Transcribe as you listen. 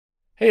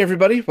Hey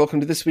everybody, welcome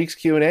to this week's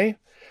Q&A.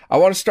 I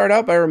want to start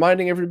out by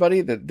reminding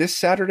everybody that this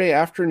Saturday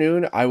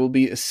afternoon I will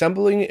be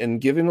assembling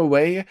and giving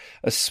away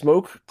a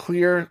Smoke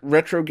Clear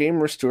Retro Game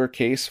Restore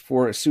case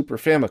for a Super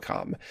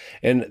Famicom.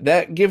 And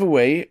that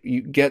giveaway,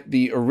 you get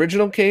the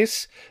original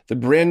case, the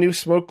brand new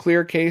Smoke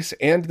Clear case,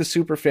 and the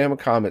Super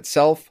Famicom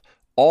itself,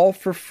 all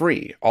for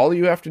free. All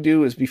you have to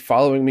do is be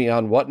following me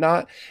on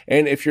Whatnot,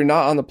 and if you're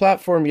not on the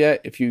platform yet,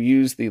 if you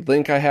use the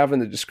link I have in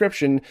the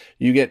description,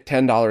 you get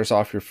 $10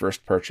 off your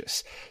first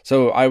purchase.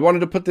 So I wanted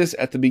to put this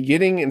at the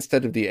beginning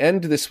instead of the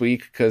end this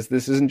week, because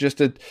this isn't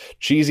just a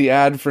cheesy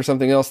ad for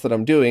something else that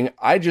I'm doing.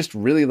 I just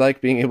really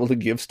like being able to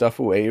give stuff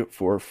away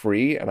for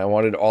free, and I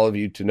wanted all of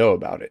you to know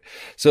about it.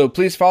 So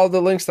please follow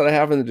the links that I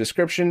have in the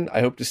description.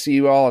 I hope to see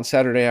you all on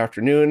Saturday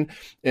afternoon,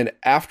 and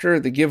after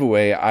the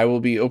giveaway, I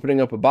will be opening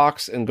up a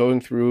box and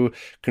going through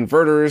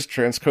converters,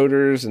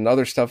 transcoders, and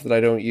other stuff that I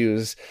don't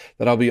use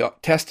that I'll be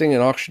testing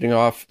and auctioning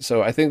off.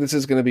 So I think this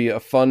is going to be a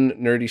fun,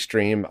 nerdy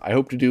stream. I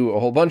hope to do a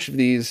whole bunch of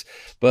these,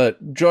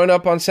 but join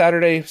up on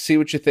Saturday, see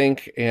what you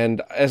think,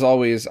 and as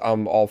always,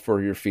 I'm all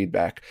for your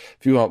feedback.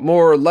 If you want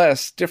more or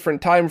less,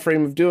 different time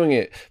frame of doing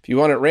it, if you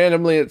want it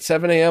randomly at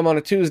 7 a.m. on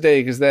a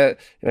Tuesday, because that,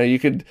 you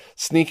could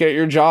sneak at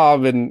your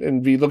job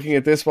and be looking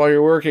at this while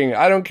you're working,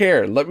 I don't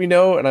care. Let me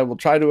know, and I will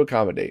try to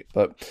accommodate.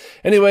 But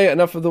anyway,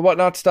 enough of the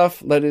Whatnot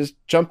stuff. Let us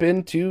jump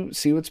in to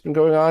see what's been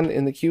going on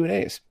in the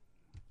Q&As.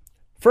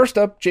 First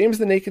up, James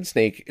the Naked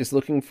Snake is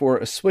looking for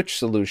a switch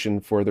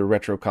solution for their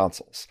retro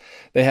consoles.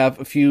 They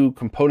have a few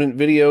component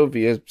video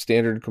via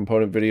standard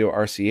component video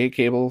RCA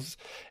cables,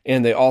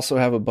 and they also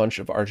have a bunch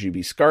of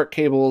RGB SCART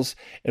cables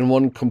and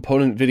one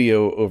component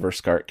video over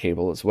SCART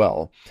cable as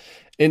well.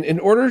 In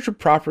order to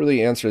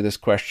properly answer this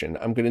question,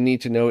 I'm going to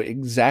need to know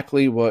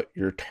exactly what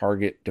your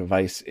target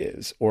device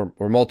is, or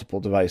multiple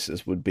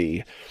devices would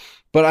be.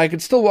 But I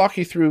could still walk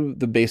you through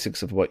the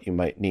basics of what you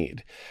might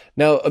need.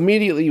 Now,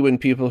 immediately when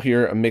people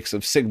hear a mix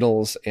of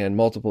signals and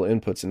multiple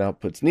inputs and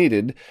outputs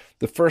needed,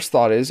 the first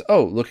thought is,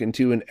 oh, look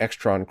into an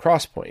Extron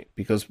Crosspoint,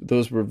 because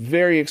those were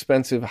very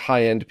expensive,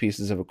 high-end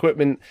pieces of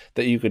equipment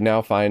that you could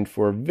now find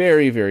for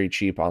very, very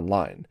cheap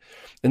online.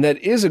 And that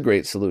is a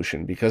great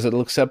solution because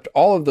it'll accept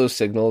all of those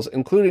signals,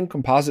 including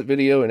composite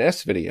video and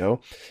S-video,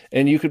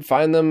 and you could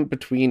find them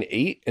between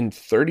 8 and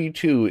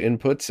 32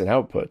 inputs and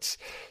outputs.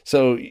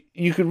 So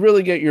you could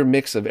really get your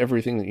mix of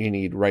everything that you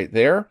need right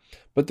there,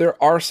 but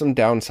there are some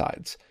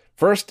downsides.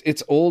 First,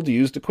 it's old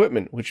used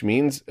equipment, which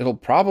means it'll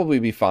probably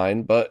be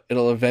fine, but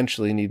it'll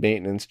eventually need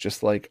maintenance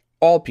just like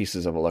all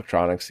pieces of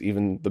electronics,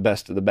 even the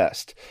best of the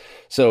best.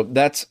 So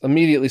that's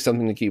immediately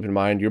something to keep in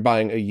mind. You're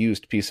buying a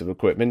used piece of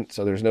equipment,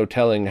 so there's no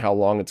telling how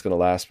long it's going to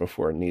last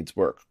before it needs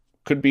work.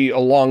 Could be a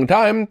long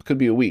time, could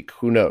be a week,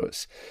 who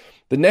knows.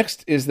 The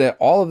next is that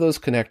all of those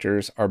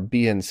connectors are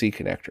BNC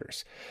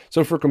connectors.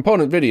 So for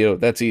component video,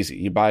 that's easy.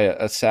 You buy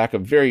a sack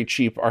of very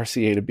cheap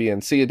RCA to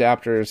BNC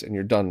adapters and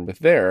you're done with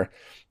there.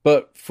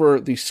 But for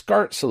the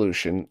SCART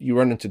solution, you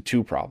run into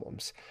two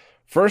problems.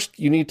 First,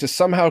 you need to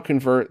somehow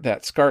convert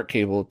that SCART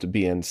cable to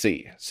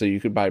BNC. So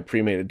you could buy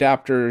pre-made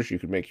adapters, you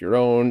could make your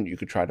own, you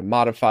could try to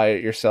modify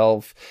it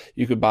yourself,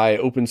 you could buy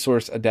open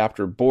source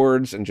adapter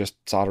boards and just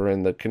solder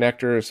in the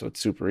connectors, so it's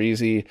super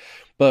easy.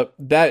 But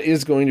that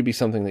is going to be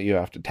something that you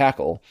have to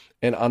tackle.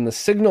 And on the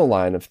signal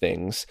line of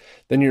things,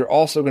 then you're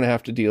also going to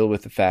have to deal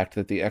with the fact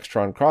that the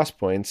Extron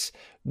Crosspoints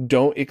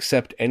don't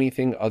accept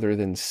anything other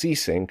than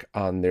C-Sync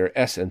on their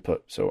S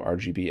input, so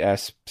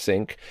RGB-S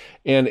sync.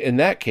 And in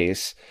that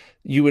case,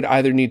 you would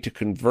either need to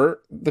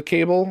convert the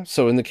cable.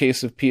 So in the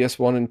case of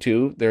PS1 and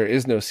 2, there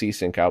is no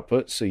C-Sync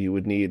output, so you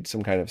would need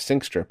some kind of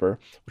sync stripper,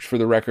 which for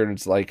the record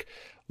is like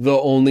the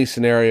only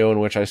scenario in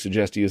which I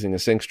suggest using a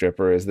sync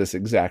stripper is this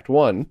exact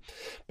one.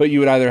 But you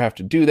would either have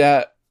to do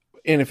that,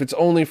 and if it's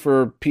only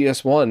for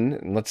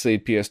PS1, and let's say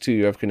PS2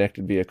 you have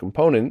connected via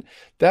component,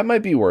 that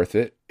might be worth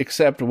it.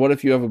 Except what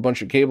if you have a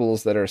bunch of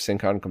cables that are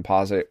Sync-On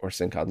Composite or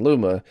Sync-On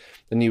Luma,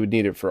 then you would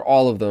need it for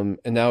all of them,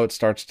 and now it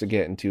starts to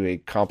get into a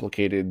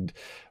complicated,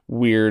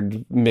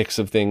 weird mix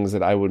of things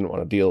that I wouldn't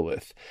want to deal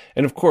with.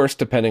 And of course,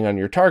 depending on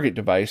your target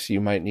device, you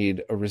might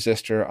need a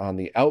resistor on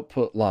the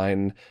output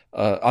line,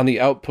 on the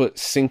output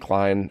sync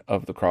line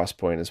of the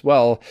Crosspoint as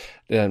well,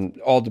 and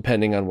all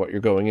depending on what you're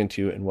going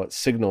into and what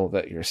signal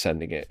that you're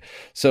sending it.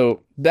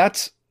 So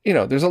that's,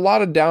 there's a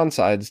lot of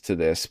downsides to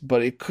this,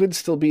 but it could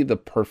still be the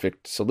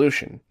perfect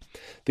solution.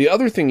 The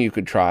other thing you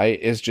could try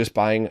is just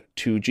buying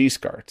two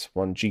G-SCARTs,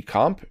 one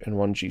G-Comp and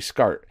one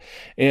G-SCART.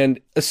 And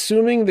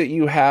assuming that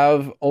you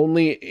have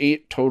only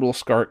 8 total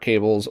SCART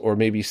cables, or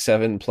maybe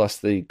 7 plus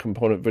the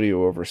component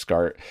video over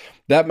SCART,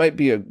 that might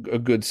be a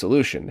good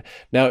solution.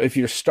 Now, if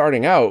you're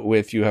starting out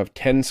with, you have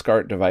 10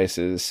 SCART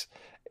devices,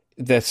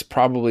 this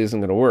probably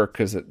isn't going to work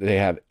because they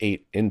have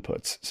 8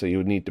 inputs. So you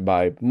would need to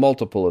buy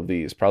multiple of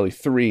these, probably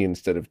 3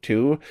 instead of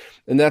 2.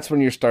 And that's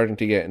when you're starting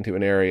to get into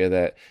an area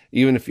that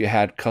even if you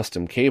had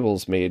custom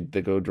cables made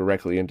that go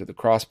directly into the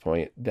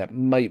Crosspoint, that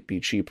might be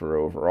cheaper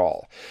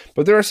overall.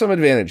 But there are some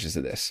advantages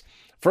to this.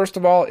 First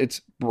of all,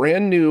 it's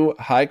brand new,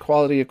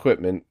 high-quality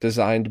equipment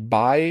designed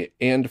by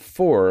and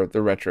for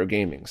the retro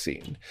gaming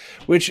scene,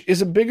 which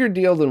is a bigger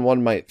deal than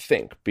one might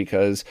think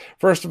because,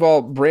 first of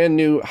all, brand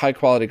new,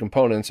 high-quality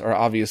components are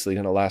obviously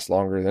going to last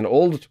longer than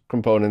old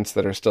components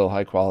that are still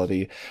high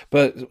quality,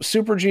 but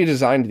Super G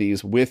designed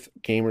these with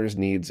gamers'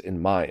 needs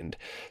in mind.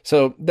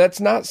 So that's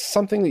not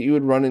something that you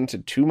would run into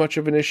too much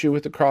of an issue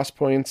with the cross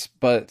points,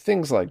 but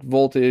things like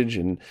voltage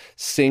and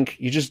sync,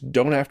 you just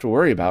don't have to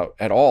worry about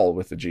at all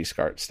with the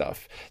G-SCART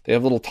stuff. They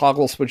have little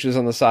toggle switches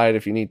on the side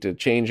if you need to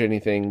change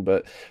anything,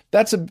 but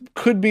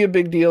could be a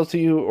big deal to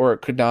you, or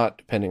it could not,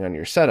 depending on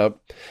your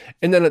setup.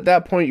 And then at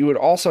that point, you would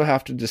also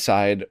have to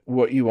decide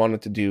what you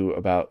wanted to do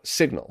about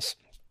signals.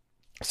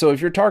 So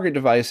if your target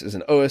device is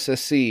an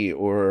OSSC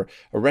or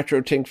a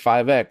RetroTink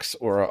 5X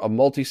or a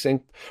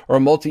multi-sync or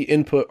a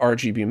multi-input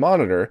RGB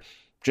monitor,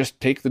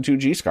 just take the two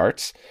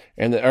G-SCARTs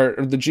or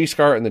the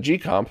G-SCART and the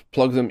G-Comp,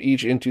 plug them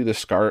each into the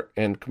SCART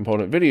and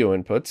component video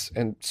inputs,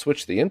 and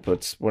switch the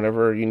inputs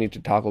whenever you need to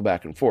toggle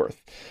back and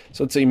forth.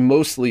 So it's a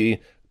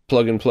mostly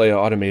plug-and-play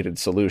automated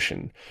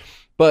solution.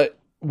 But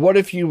what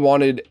if you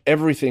wanted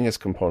everything as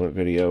component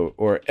video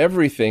or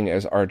everything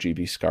as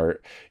RGB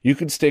SCART? You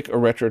could stick a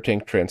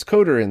RetroTink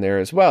transcoder in there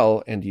as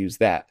well and use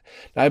that.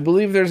 Now, I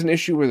believe there's an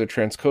issue where the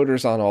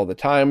transcoder's on all the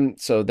time,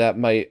 so that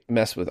might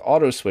mess with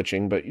auto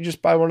switching, but you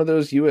just buy one of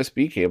those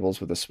USB cables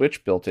with a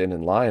switch built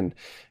in line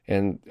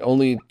and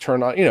only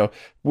turn on,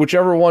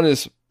 whichever one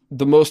is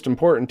the most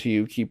important to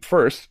you, keep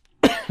first,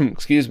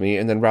 excuse me,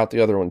 and then route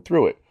the other one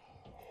through it.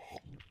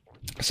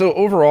 So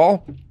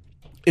overall,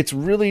 it's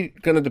really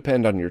going to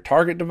depend on your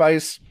target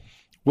device,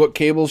 what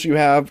cables you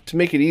have. To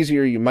make it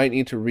easier, you might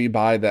need to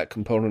rebuy that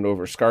component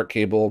over SCART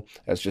cable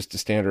as just a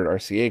standard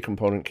RCA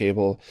component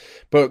cable.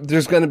 But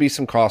there's going to be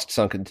some cost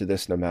sunk into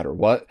this no matter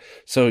what.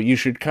 So you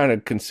should kind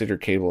of consider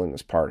cabling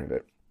as part of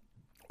it.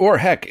 Or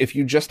heck, if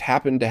you just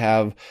happen to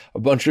have a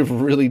bunch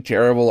of really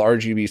terrible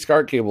RGB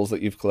SCART cables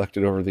that you've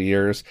collected over the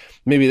years,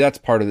 maybe that's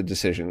part of the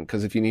decision.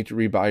 Because if you need to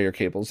rebuy your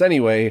cables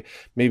anyway,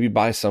 maybe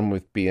buy some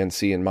with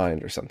BNC in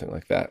mind or something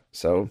like that.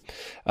 So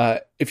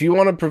if you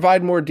want to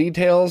provide more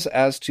details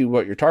as to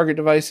what your target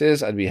device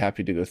is, I'd be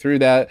happy to go through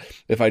that.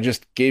 If I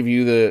just gave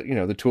you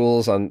the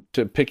tools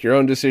to pick your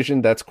own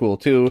decision, that's cool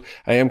too.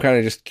 I am kind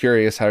of just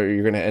curious how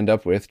you're going to end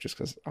up with, just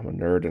because I'm a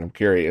nerd and I'm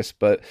curious.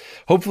 But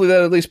hopefully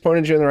that at least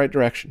pointed you in the right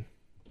direction.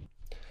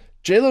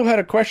 JLo had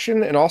a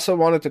question and also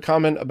wanted to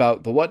comment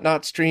about the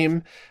Whatnot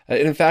stream. And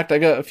in fact, I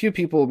got a few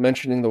people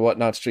mentioning the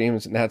Whatnot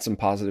streams and had some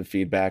positive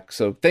feedback.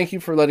 So thank you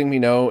for letting me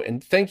know,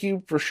 and thank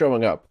you for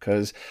showing up,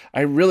 because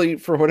I really,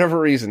 for whatever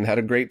reason, had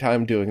a great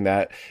time doing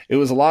that. It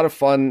was a lot of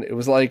fun. It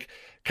was like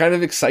kind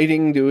of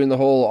exciting doing the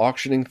whole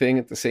auctioning thing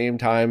at the same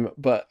time,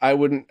 but I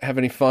wouldn't have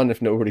any fun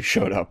if nobody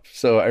showed up.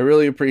 So I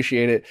really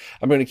appreciate it.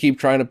 I'm going to keep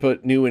trying to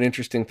put new and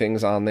interesting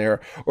things on there,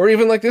 or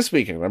even like this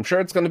weekend. I'm sure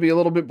it's going to be a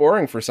little bit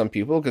boring for some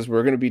people because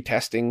we're going to be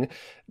testing,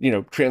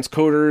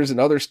 transcoders and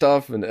other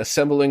stuff and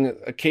assembling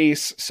a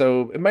case.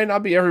 So it might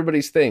not be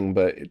everybody's thing,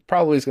 but it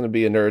probably is going to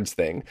be a nerd's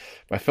thing.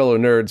 My fellow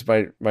nerds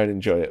might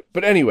enjoy it.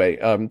 But anyway,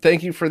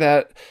 thank you for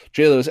that.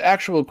 JLo's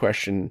actual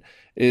question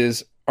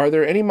is, are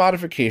there any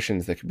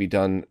modifications that could be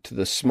done to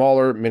the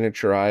smaller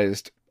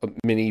miniaturized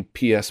mini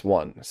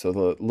PS1? So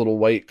the little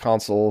white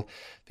console,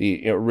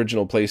 the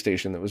original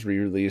PlayStation that was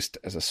re-released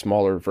as a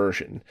smaller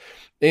version.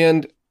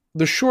 And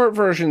the short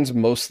versions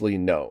mostly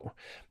no.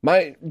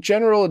 My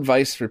general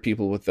advice for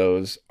people with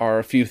those are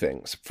a few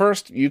things.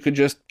 First, you could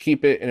just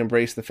keep it and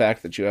embrace the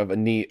fact that you have a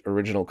neat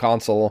original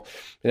console.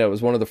 It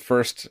was one of the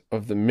first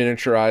of the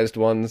miniaturized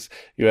ones.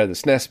 You had the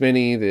SNES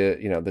Mini, the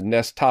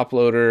NES top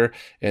loader,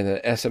 and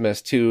the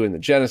SMS2 and the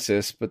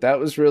Genesis, but that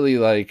was really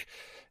like,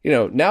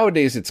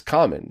 nowadays it's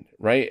common,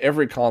 right?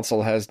 Every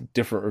console has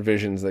different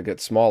revisions that get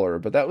smaller,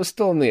 but that was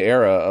still in the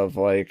era of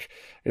it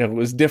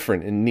was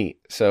different and neat.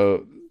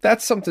 So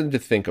that's something to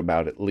think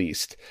about at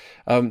least.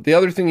 The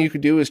other thing you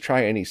could do is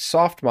try any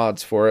soft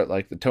mods for it,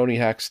 like the Tony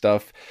Hawk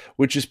stuff,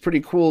 which is pretty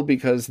cool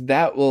because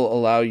that will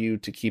allow you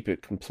to keep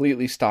it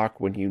completely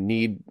stock when you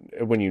need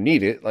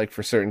it, like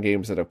for certain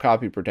games that have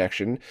copy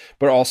protection,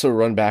 but also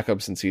run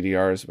backups and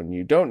CDRs when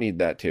you don't need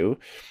that too.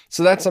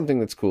 So that's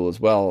something that's cool as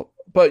well.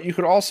 But you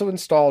could also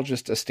install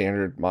just a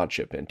standard mod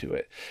chip into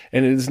it.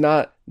 And it is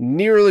not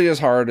nearly as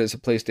hard as a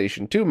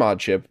PlayStation 2 mod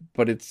chip,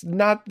 but it's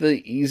not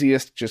the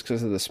easiest just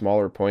because of the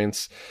smaller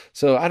points.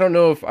 So I don't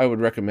know if I would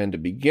recommend a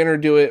beginner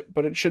do it,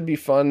 but it should be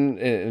fun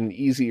and an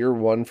easier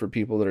one for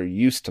people that are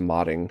used to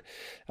modding.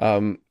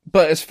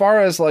 But as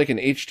far as like an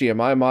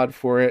HDMI mod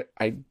for it,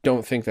 I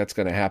don't think that's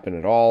going to happen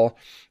at all.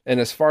 And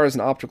as far as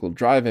an optical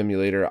drive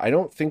emulator, I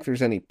don't think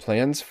there's any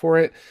plans for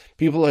it.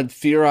 People had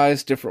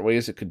theorized different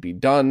ways it could be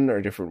done,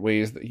 or different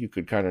ways that you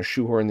could kind of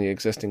shoehorn the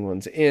existing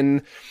ones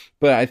in.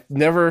 But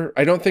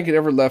I don't think it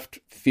ever left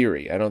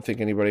theory. I don't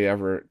think anybody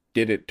ever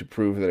did it to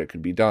prove that it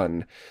could be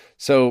done.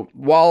 So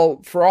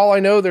while for all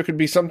I know, there could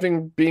be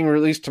something being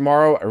released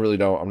tomorrow, I really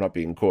don't, I'm not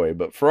being coy,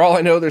 but for all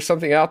I know, there's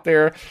something out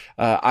there.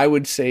 I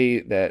would say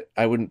that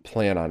I wouldn't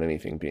plan on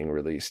anything being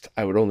released.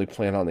 I would only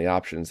plan on the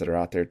options that are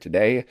out there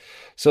today.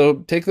 So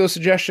take those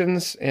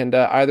suggestions and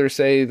either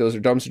say those are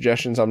dumb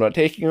suggestions, I'm not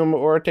taking them,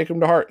 or take them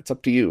to heart. It's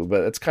up to you,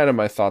 but that's kind of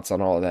my thoughts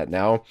on all of that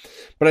now.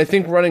 But I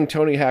think running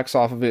Tony Hacks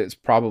off of it is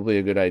probably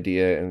a good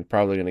idea and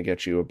probably going to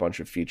get you a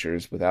bunch of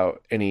features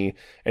without any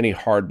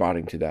hard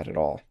modding to that at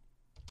all.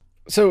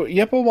 So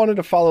Yepo wanted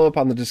to follow up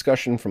on the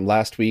discussion from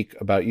last week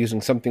about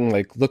using something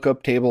like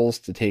lookup tables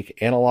to take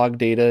analog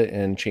data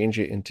and change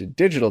it into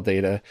digital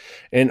data.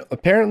 And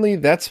apparently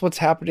that's what's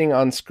happening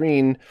on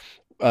screen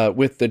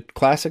with the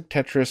Classic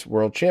Tetris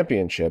World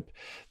Championship.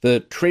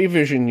 The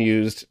TreVision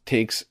used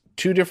takes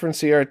two different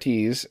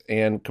CRTs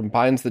and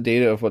combines the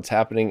data of what's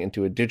happening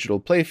into a digital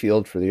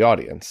playfield for the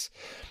audience.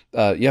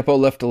 Yepo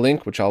left a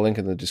link, which I'll link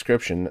in the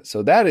description.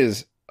 So that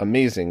is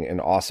amazing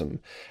and awesome.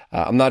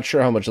 I'm not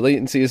sure how much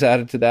latency is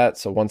added to that.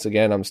 So once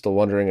again, I'm still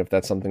wondering if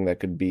that's something that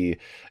could be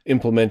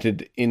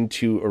implemented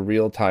into a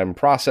real-time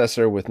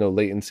processor with no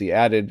latency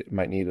added. It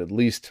might need at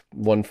least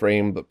one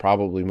frame, but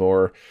probably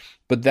more.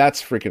 But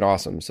that's freaking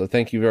awesome. So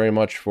thank you very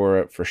much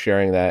for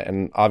sharing that.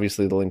 And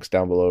obviously the link's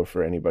down below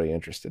for anybody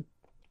interested.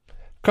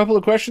 Couple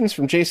of questions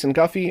from Jason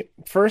Guffey.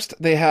 First,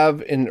 they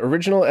have an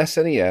original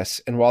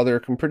SNES, and while they're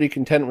pretty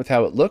content with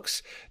how it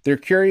looks, they're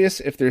curious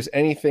if there's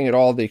anything at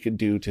all they could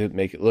do to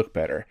make it look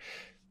better.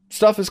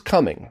 Stuff is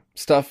coming.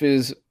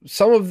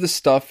 Some of the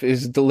stuff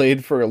is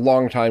delayed for a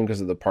long time because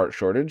of the part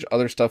shortage.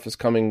 Other stuff is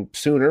coming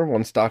sooner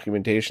once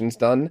documentation's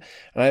done.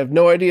 And I have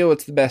no idea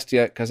what's the best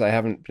yet because I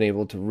haven't been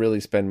able to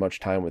really spend much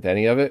time with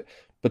any of it.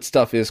 But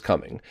stuff is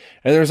coming.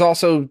 And there's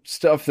also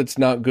stuff that's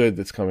not good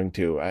that's coming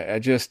too.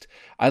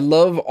 I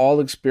love all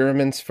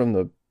experiments from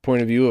the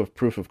point of view of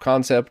proof of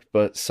concept,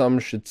 but some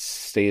should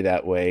stay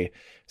that way.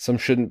 Some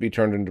shouldn't be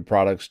turned into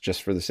products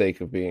just for the sake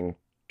of being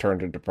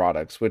turned into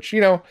products, which,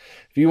 if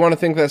you want to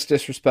think that's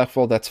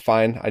disrespectful, that's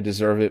fine. I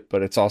deserve it,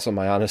 but it's also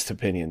my honest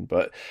opinion.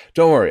 But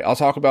don't worry, I'll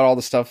talk about all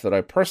the stuff that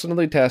I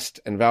personally test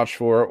and vouch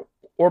for,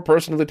 or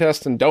personally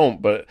test and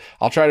don't, but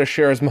I'll try to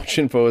share as much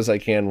info as I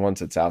can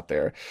once it's out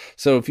there.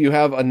 So if you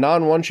have a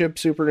non-one-chip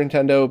Super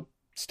Nintendo,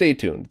 stay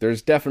tuned.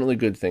 There's definitely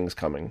good things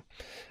coming.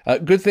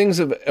 Good things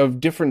of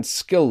different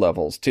skill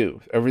levels,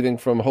 too. Everything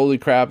from, holy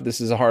crap,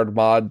 this is a hard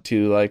mod,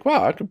 to like,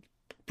 wow,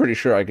 pretty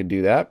sure I could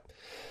do that.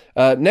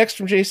 Next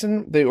from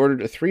Jason, they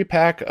ordered a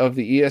 3-pack of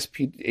the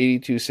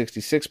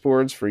ESP8266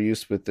 boards for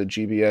use with the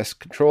GBS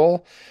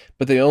control,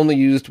 but they only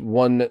used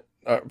one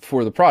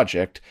for the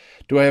project.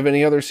 Do I have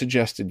any other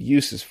suggested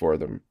uses for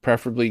them?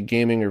 Preferably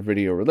gaming or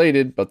video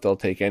related, but they'll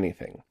take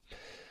anything.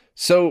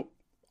 So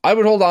I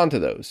would hold on to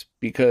those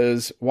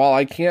because while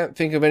I can't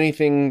think of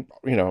anything,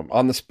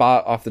 on the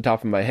spot off the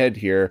top of my head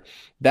here,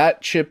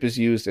 that chip is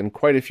used in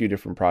quite a few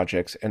different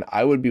projects, and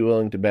I would be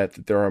willing to bet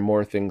that there are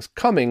more things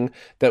coming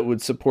that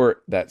would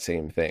support that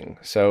same thing.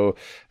 So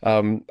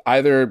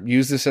either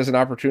use this as an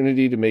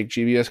opportunity to make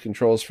GBS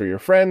controls for your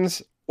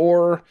friends,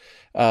 or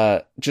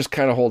just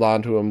kind of hold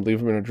on to them, leave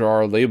them in a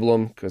drawer, label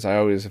them, because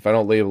if I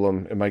don't label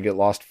them, it might get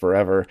lost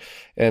forever,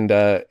 and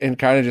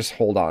kind of just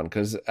hold on,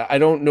 because I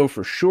don't know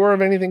for sure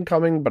of anything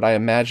coming, but I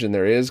imagine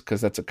there is,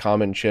 because that's a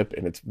common chip,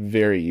 and it's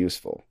very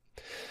useful.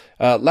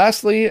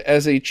 Lastly,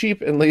 as a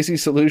cheap and lazy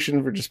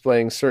solution for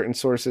displaying certain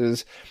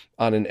sources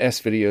on an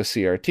S-Video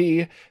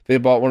CRT, they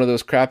bought one of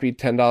those crappy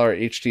 $10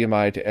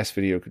 HDMI to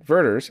S-Video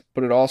converters,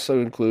 but it also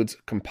includes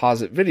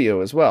composite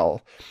video as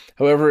well.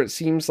 However, it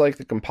seems like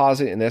the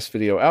composite and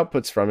S-Video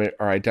outputs from it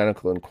are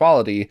identical in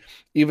quality,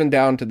 even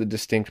down to the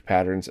distinct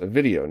patterns of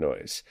video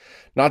noise.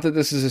 Not that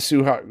this is a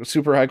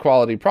super high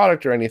quality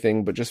product or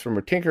anything, but just from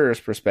a tinkerer's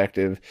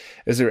perspective,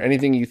 is there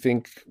anything you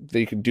think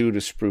they could do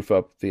to spruce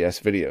up the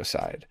S-Video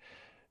side?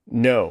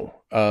 No.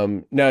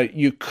 Now,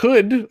 you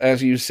could,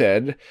 as you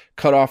said,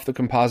 cut off the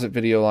composite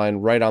video line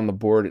right on the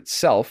board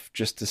itself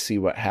just to see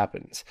what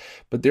happens.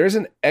 But there's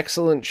an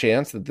excellent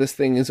chance that this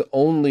thing is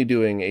only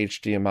doing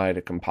HDMI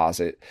to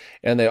composite.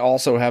 And they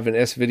also have an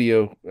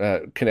S-Video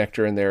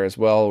connector in there as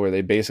well, where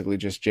they basically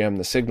just jam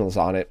the signals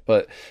on it.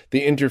 But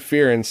the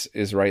interference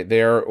is right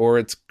there, or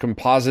it's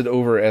composite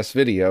over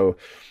S-Video.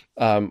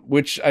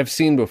 Which I've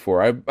seen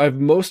before. I've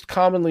most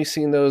commonly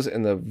seen those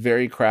in the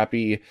very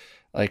crappy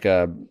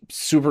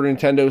Super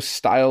Nintendo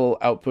style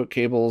output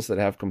cables that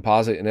have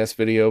composite and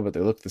S-Video, but they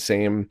look the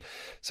same.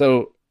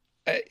 So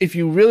if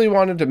you really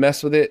wanted to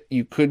mess with it,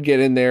 you could get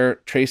in there,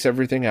 trace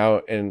everything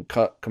out, and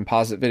cut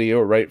composite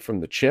video right from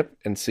the chip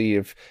and see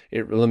if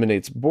it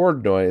eliminates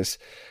board noise.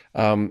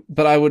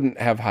 But I wouldn't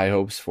have high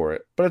hopes for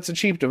it. But it's a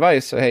cheap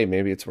device, so hey,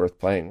 maybe it's worth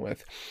playing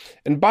with.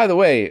 And by the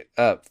way,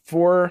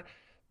 for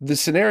the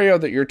scenario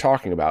that you're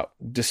talking about,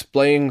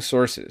 displaying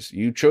sources,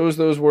 you chose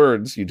those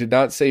words. You did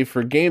not say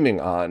for gaming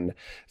on.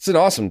 It's an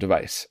awesome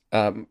device.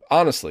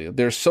 Honestly,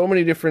 there's so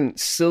many different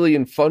silly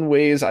and fun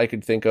ways I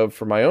could think of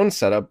for my own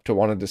setup to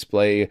want to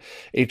display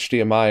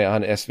HDMI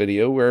on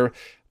S-Video, where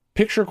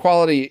picture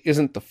quality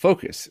isn't the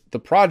focus. The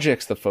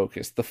project's the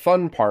focus. The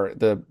fun part,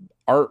 the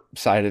art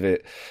side of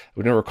it. I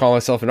would never call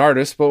myself an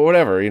artist, but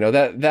whatever,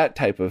 that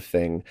type of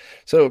thing.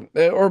 So,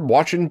 or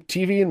watching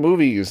TV and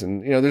movies,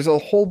 and, there's a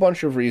whole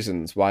bunch of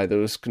reasons why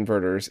those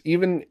converters,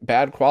 even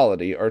bad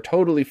quality, are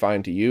totally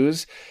fine to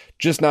use,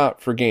 just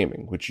not for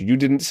gaming, which you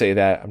didn't say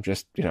that. I'm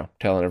just,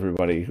 telling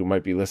everybody who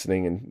might be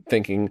listening and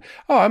thinking,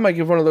 oh, I might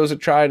give one of those a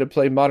try to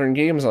play modern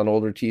games on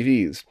older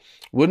TVs.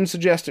 Wouldn't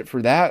suggest it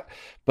for that,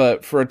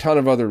 but for a ton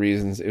of other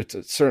reasons, it's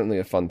certainly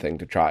a fun thing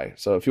to try.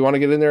 So if you want to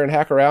get in there and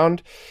hack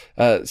around,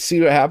 see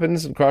what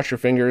happens and cross your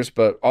fingers,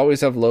 but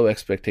always have low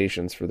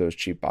expectations for those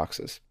cheap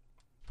boxes.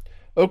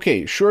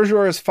 Okay,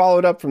 SureJor has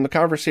followed up from the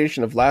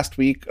conversation of last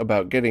week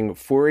about getting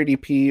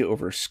 480p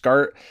over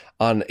SCART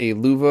on a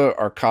Luva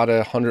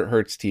Arcata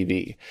 100Hz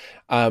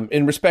TV.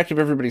 In respect of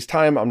everybody's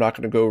time, I'm not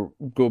going to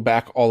go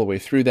back all the way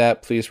through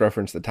that. Please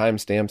reference the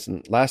timestamps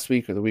in last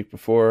week or the week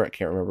before. I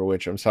can't remember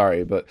which, I'm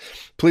sorry, but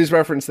please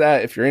reference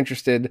that if you're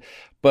interested.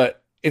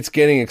 But it's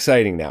getting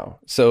exciting now.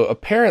 So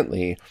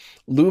apparently,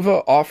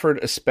 Luva offered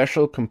a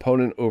special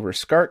component over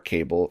SCART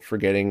cable for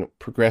getting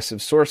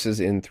progressive sources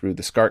in through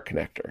the SCART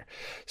connector.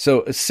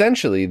 So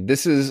essentially,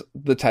 this is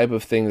the type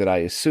of thing that I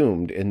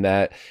assumed, in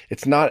that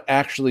it's not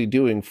actually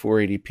doing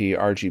 480p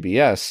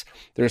RGBS.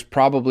 There's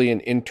probably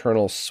an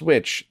internal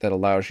switch that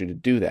allows you to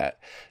do that.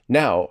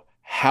 Now,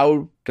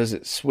 how does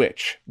it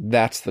switch?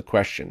 That's the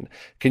question.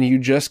 Can you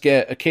just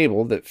get a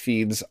cable that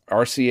feeds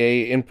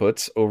RCA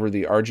inputs over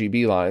the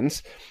RGB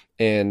lines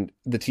and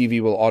the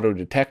TV will auto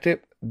detect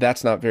it?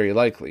 That's not very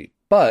likely.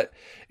 But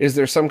is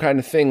there some kind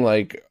of thing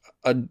like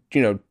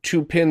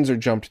two pins are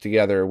jumped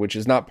together, which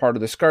is not part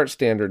of the SCART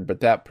standard, but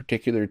that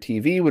particular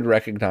TV would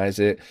recognize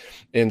it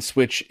and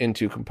switch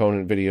into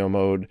component video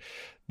mode?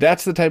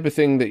 That's the type of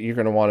thing that you're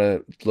going to want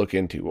to look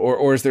into.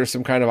 Or is there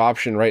some kind of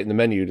option right in the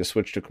menu to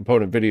switch to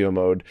component video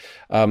mode?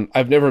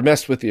 I've never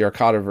messed with the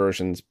Arcata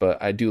versions,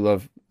 but I do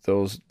love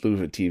those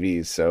Luva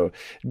TVs. So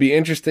it'd be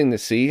interesting to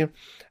see.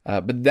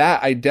 But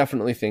that I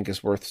definitely think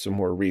is worth some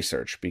more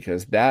research,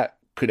 because that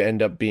could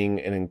end up being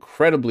an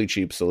incredibly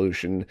cheap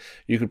solution.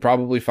 You could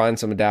probably find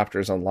some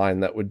adapters online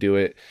that would do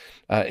it.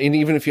 And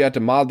even if you had to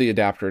mod the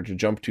adapter to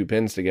jump two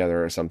pins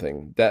together or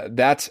something,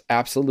 that's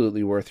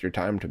absolutely worth your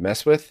time to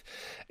mess with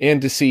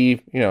and to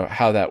see,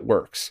 how that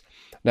works.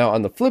 Now,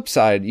 on the flip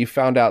side, you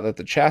found out that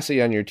the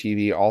chassis on your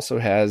TV also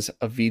has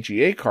a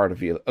VGA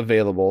card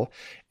available,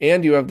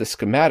 and you have the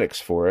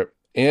schematics for it.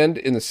 And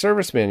in the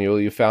service manual,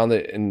 you found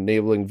that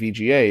enabling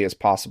VGA is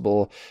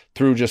possible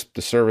through just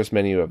the service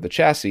menu of the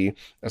chassis,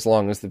 as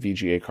long as the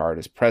VGA card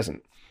is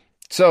present.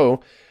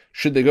 So,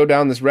 should they go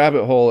down this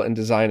rabbit hole and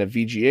design a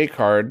VGA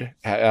card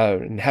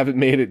and have it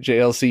made at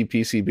JLC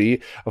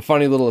PCB? A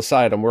funny little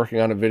aside, I'm working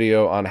on a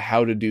video on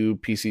how to do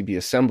PCB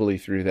assembly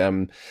through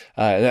them.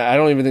 And I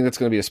don't even think that's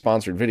going to be a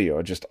sponsored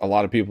video. Just a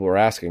lot of people were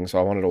asking, so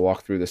I wanted to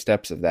walk through the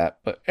steps of that.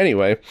 But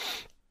anyway,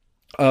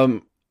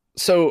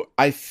 so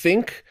I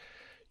think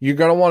you're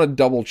going to want to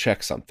double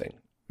check something.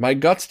 My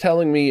gut's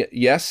telling me,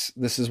 yes,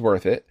 this is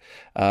worth it.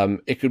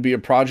 It could be a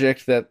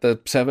project that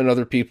the 7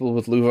 other people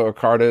with Luva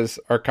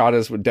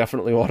Arcatas would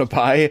definitely want to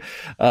buy.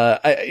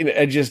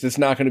 It's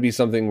not going to be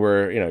something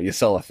where, you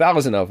sell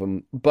 1,000 of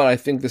them, but I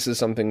think this is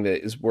something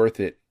that is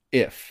worth it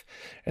if,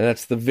 and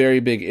that's the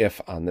very big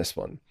if on this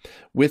one.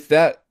 With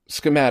that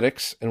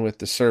schematics and with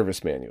the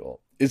service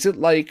manual, is it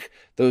like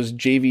those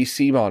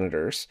JVC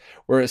monitors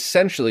where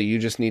essentially you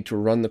just need to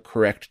run the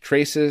correct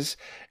traces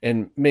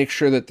and make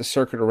sure that the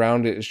circuit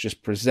around it is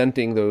just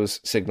presenting those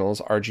signals,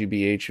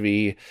 RGB,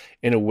 HV,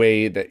 in a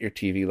way that your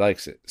TV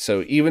likes it?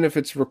 So even if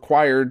it's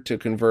required to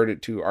convert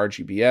it to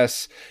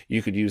RGBS,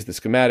 you could use the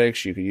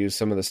schematics, you could use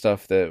some of the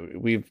stuff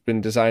that we've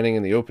been designing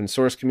in the open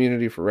source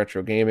community for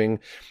retro gaming.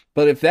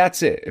 But if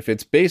that's it, if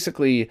it's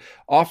basically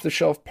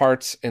off-the-shelf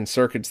parts and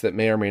circuits that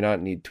may or may not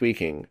need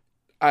tweaking,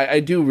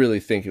 I do really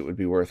think it would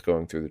be worth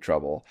going through the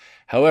trouble.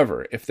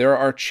 However, if there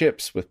are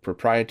chips with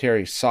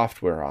proprietary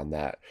software on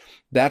that,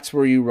 that's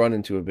where you run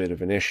into a bit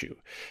of an issue.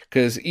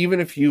 Because even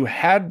if you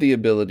had the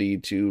ability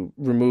to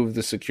remove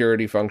the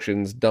security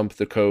functions, dump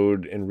the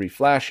code, and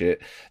reflash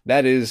it,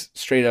 that is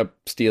straight up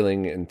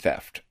stealing and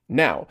theft.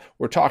 Now,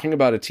 we're talking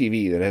about a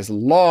TV that has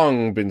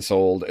long been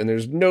sold, and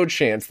there's no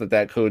chance that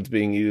that code's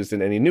being used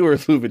in any newer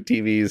Luva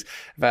TVs.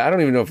 In fact, I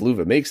don't even know if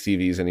Luva makes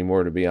TVs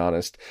anymore, to be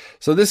honest.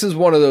 So this is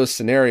one of those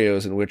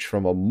scenarios in which,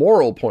 from a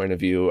moral point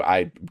of view,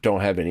 I don't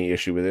have any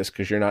issue with this,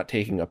 because you're not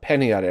taking a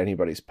penny out of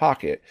anybody's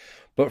pocket.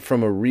 But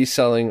from a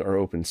reselling or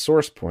open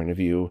source point of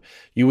view,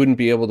 you wouldn't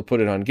be able to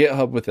put it on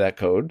GitHub with that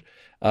code,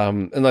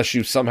 unless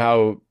you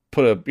somehow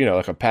put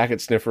a packet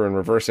sniffer and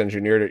reverse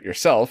engineered it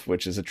yourself,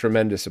 which is a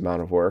tremendous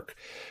amount of work.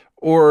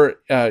 Or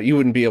you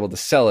wouldn't be able to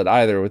sell it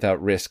either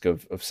without risk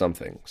of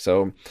something.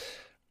 So,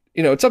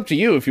 it's up to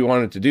you if you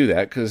wanted to do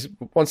that, because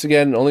once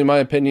again, only my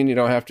opinion, you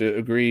don't have to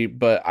agree,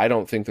 but I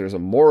don't think there's a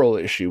moral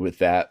issue with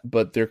that,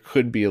 but there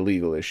could be a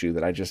legal issue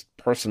that I just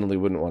personally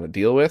wouldn't want to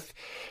deal with.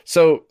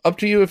 So up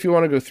to you if you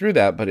want to go through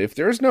that, but if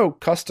there's no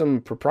custom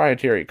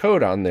proprietary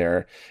code on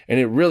there, and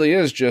it really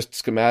is just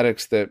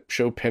schematics that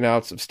show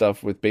pinouts of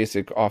stuff with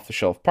basic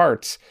off-the-shelf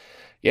parts,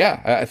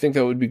 Yeah, I think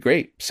that would be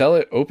great. Sell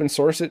it, open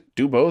source it,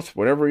 do both,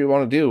 whatever you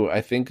want to do.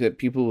 I think that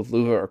people with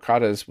Luva or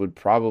Katas would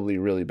probably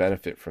really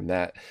benefit from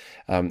that.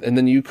 And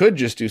then you could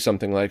just do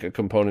something like a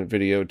component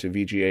video to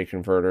VGA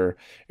converter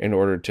in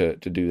order to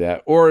do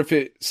that. Or if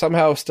it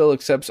somehow still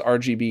accepts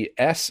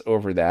RGBS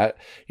over that,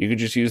 you could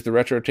just use the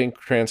RetroTink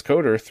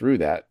transcoder through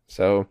that.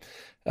 So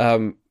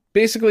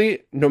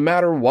basically, no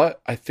matter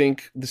what, I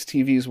think this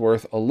TV is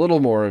worth a little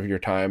more of your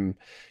time.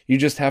 You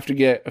just have to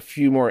get a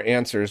few more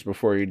answers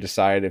before you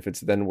decide if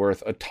it's then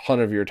worth a ton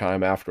of your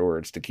time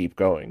afterwards to keep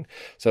going.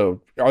 So,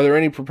 are there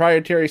any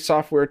proprietary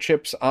software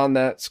chips on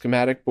that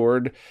schematic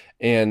board?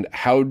 And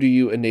how do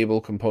you enable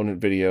component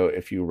video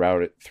if you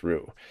route it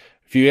through?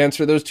 If you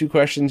answer those two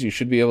questions, you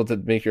should be able to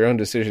make your own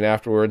decision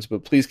afterwards,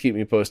 but please keep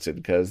me posted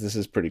because this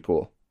is pretty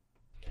cool.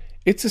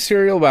 It's a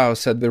Serial Wow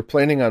said they're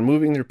planning on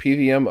moving their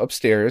PVM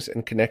upstairs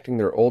and connecting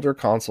their older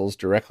consoles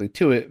directly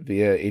to it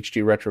via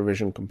HD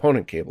Retrovision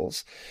component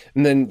cables,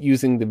 and then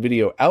using the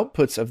video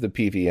outputs of the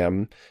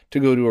PVM to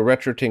go to a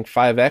RetroTink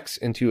 5X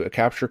into a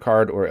capture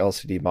card or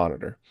LCD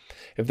monitor.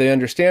 If they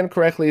understand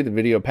correctly, the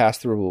video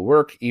pass-through will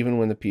work even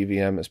when the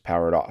PVM is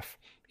powered off.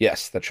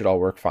 Yes, that should all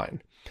work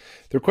fine.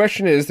 Their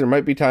question is, there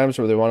might be times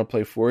where they want to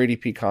play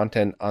 480p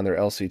content on their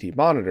LCD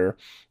monitor,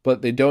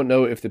 but they don't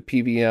know if the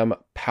PVM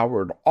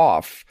powered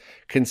off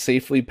can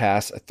safely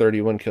pass a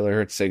 31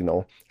 kHz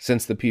signal,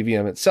 since the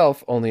PVM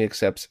itself only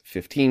accepts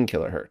 15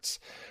 kHz.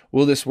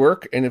 Will this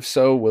work? And if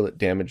so, will it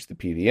damage the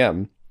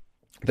PVM?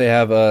 They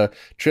have a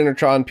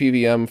Trinitron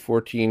PVM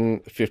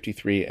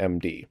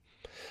 1453MD.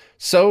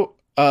 So,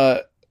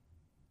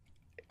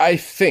 I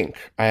think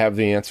I have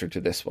the answer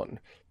to this one.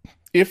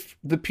 If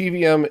the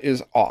PVM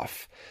is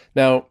off.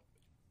 Now,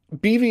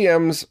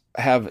 BVMs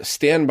have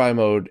standby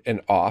mode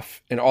and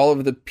off, and all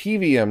of the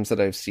PVMs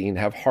that I've seen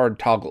have hard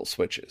toggle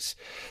switches.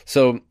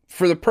 So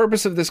for the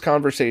purpose of this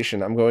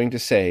conversation, I'm going to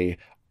say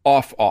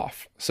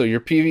off. So your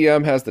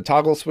PVM has the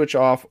toggle switch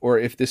off, or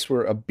if this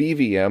were a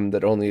BVM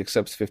that only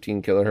accepts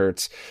 15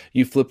 kilohertz,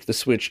 you flipped the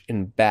switch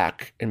in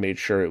back and made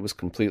sure it was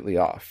completely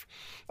off.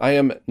 I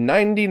am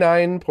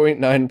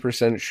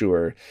 99.9%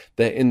 sure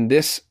that in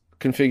this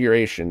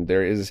configuration,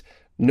 there is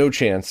no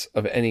chance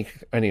of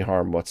any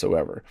harm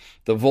whatsoever.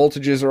 The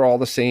voltages are all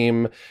the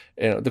same.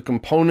 The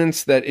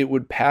components that it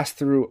would pass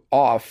through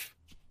off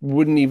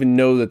wouldn't even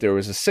know that there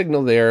was a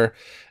signal there.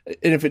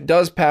 And if it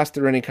does pass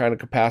through any kind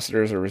of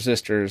capacitors or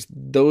resistors,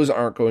 those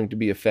aren't going to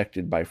be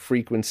affected by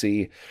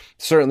frequency,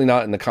 certainly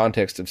not in the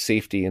context of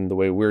safety in the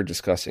way we're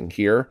discussing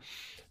here.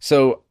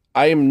 So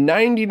I am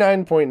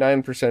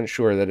 99.9%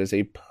 sure that is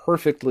a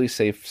perfectly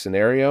safe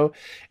scenario,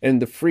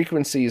 and the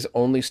frequencies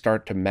only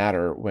start to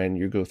matter when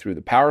you go through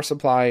the power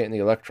supply and the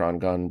electron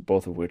gun,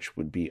 both of which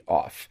would be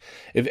off.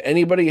 If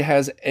anybody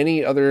has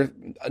any other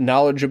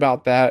knowledge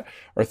about that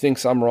or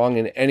thinks I'm wrong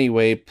in any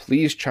way,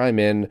 please chime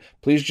in.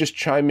 Please just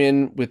chime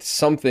in with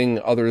something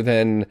other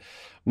than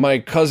my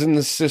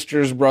cousin's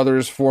sister's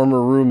brother's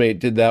former roommate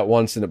did that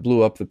once and it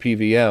blew up the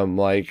PVM.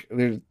 Like,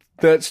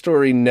 that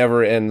story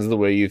never ends the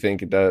way you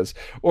think it does.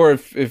 Or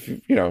if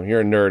you know,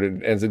 you're a nerd,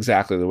 it ends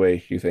exactly the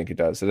way you think it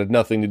does. It had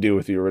nothing to do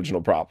with the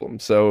original problem.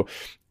 So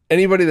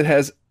anybody that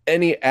has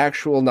any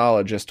actual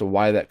knowledge as to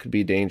why that could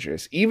be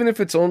dangerous, even if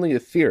it's only a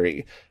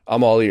theory,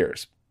 I'm all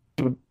ears.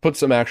 Put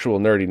some actual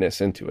nerdiness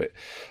into it.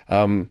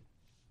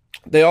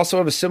 They also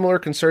have a similar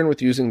concern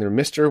with using their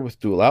Mister with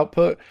dual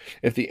output.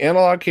 If the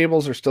analog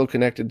cables are still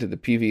connected to the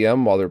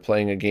PVM while they're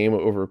playing a game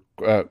over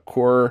an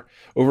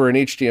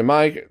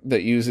HDMI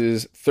that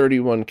uses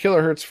 31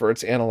 kilohertz for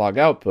its analog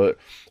output,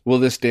 will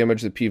this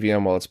damage the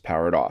PVM while it's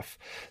powered off?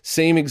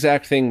 Same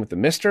exact thing with the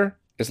Mister.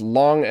 As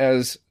long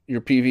as your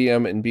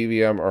PVM and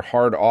BVM are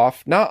hard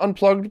off, not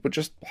unplugged, but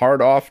just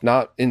hard off,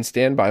 not in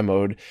standby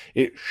mode,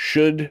 it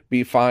should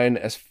be fine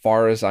as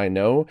far as I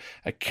know.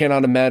 I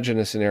cannot imagine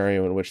a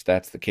scenario in which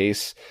that's the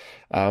case,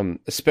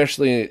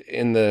 especially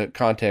in the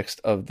context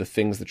of the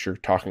things that you're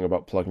talking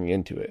about plugging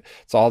into it.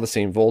 It's all the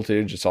same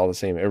voltage, it's all the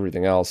same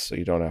everything else, so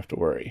you don't have to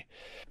worry.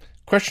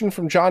 Question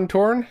from John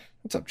Torn.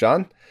 What's up,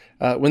 John?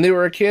 When they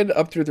were a kid,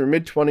 up through their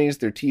mid-20s,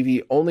 their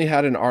TV only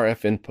had an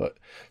RF input.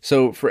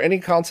 So for any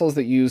consoles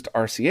that used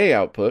RCA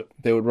output,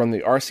 they would run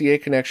the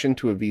RCA connection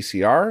to a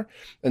VCR,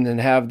 and then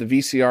have the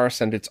VCR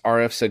send its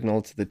RF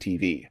signal to the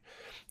TV.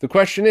 The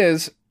question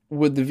is,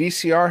 would the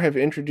VCR have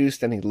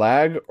introduced any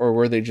lag, or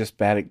were they just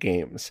bad at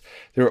games?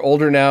 They're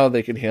older now,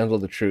 they could handle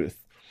the truth.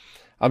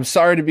 I'm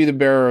sorry to be the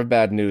bearer of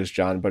bad news,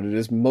 John, but it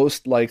is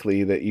most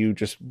likely that you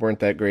just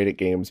weren't that great at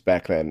games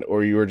back then,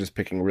 or you were just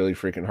picking really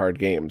freaking hard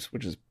games,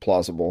 which is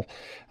plausible.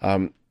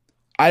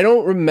 I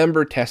don't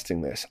remember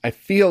testing this. I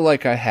feel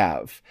like I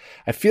have.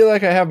 I feel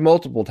like I have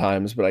multiple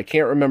times, but I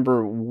can't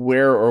remember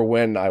where or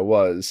when I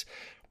was.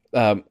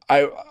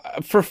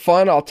 For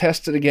fun, I'll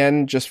test it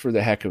again just for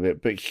the heck of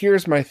it, but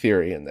here's my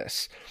theory in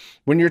this.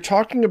 When you're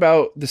talking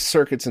about the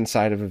circuits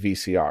inside of a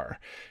VCR,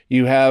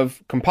 you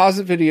have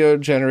composite video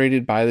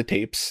generated by the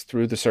tapes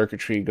through the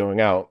circuitry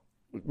going out,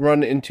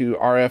 run into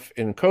RF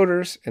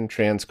encoders and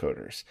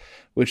transcoders,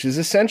 which is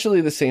essentially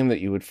the same that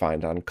you would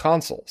find on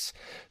consoles.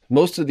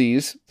 Most of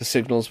these, the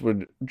signals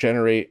would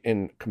generate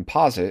in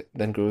composite,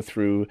 then go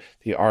through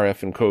the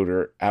RF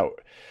encoder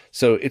out.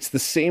 So it's the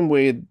same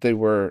way they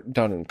were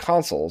done in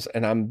consoles,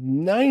 and I'm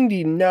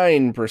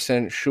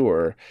 99%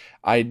 sure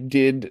I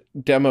did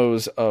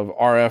demos of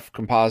RF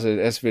composite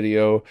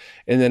S-video,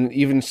 and then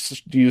even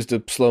used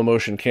a slow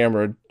motion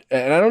camera.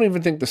 And I don't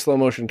even think the slow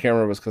motion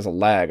camera was because of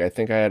lag. I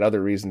think I had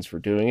other reasons for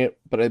doing it,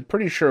 but I'm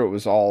pretty sure it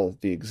was all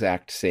the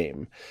exact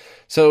same.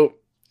 So,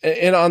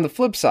 and on the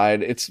flip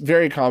side, it's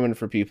very common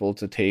for people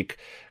to take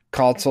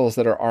consoles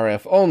that are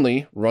RF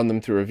only, run them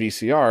through a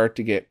VCR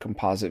to get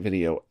composite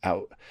video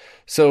out.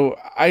 So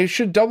I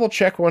should double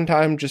check one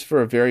time just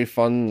for a very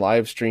fun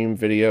live stream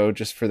video,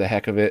 just for the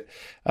heck of it.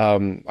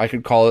 I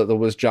could call it the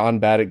Was John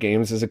Bad at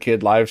Games as a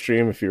Kid live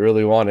stream if you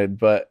really wanted,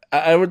 but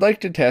I would like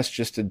to test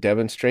just to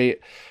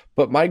demonstrate.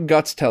 But my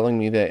gut's telling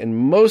me that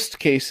in most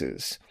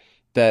cases,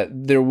 that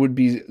there would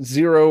be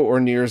zero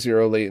or near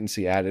zero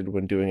latency added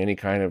when doing any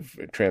kind of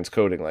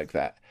transcoding like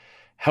that.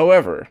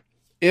 However,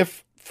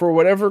 if for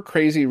whatever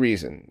crazy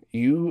reason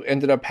you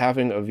ended up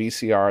having a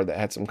VCR that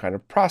had some kind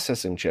of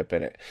processing chip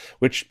in it,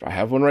 which I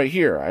have one right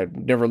here. I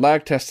never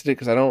lag tested it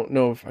because I don't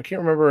know I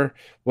can't remember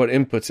what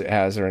inputs it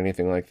has or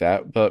anything like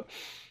that, but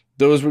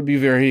those would be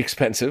very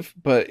expensive,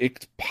 but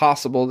it's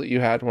possible that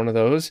you had one of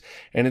those,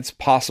 and it's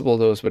possible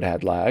those would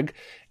add lag.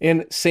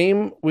 And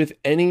same with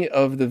any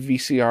of the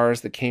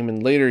VCRs that came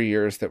in later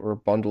years that were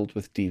bundled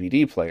with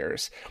DVD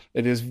players.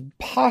 It is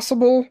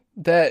possible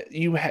that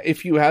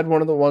if you had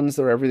one of the ones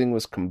where everything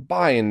was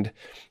combined,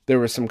 there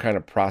was some kind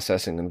of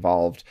processing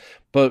involved.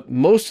 But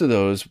most of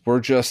those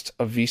were just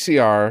a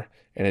VCR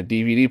and a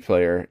DVD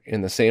player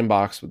in the same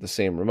box with the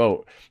same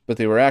remote, but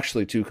they were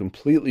actually two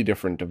completely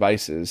different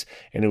devices,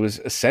 and it was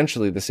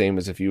essentially the same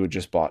as if you had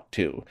just bought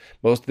two.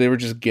 They were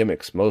just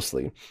gimmicks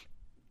mostly.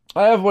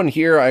 I have one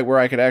here where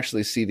I could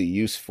actually see the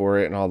use for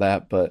it and all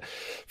that, but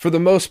for the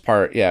most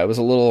part, yeah, it was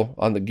a little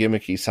on the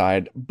gimmicky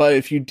side. But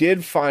if you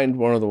did find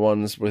one of the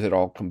ones with it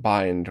all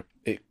combined,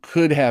 it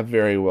could have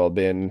very well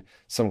been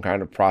some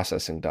kind of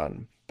processing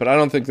done. But I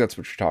don't think that's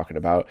what you're talking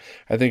about.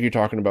 I think you're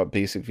talking about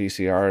basic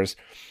VCRs.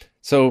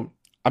 So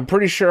I'm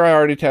pretty sure I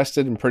already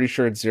tested and pretty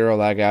sure it's zero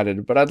lag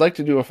added, but I'd like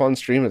to do a fun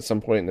stream at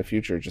some point in the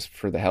future just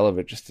for the hell of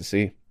it, just to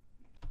see.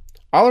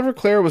 Oliver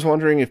Clare was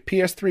wondering if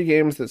PS3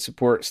 games that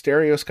support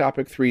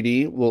stereoscopic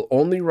 3D will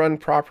only run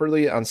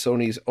properly on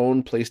Sony's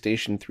own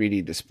PlayStation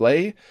 3D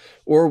display,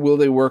 or will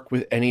they work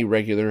with any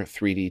regular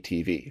 3D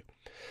TV?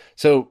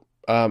 So,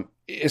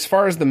 as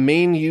far as the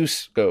main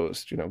use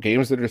goes,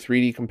 games that are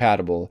 3D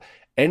compatible,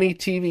 any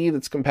TV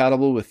that's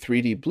compatible with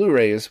 3D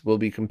Blu-rays will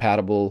be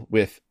compatible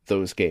with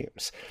those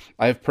games.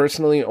 I've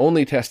personally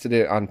only tested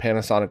it on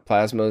Panasonic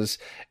Plasmas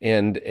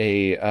and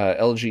a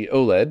LG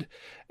OLED,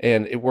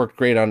 and it worked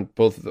great on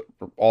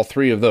all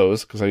three of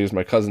those because I used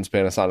my cousin's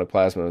Panasonic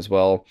Plasma as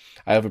well.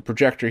 I have a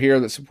projector here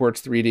that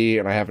supports 3D,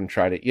 and I haven't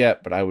tried it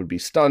yet, but I would be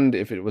stunned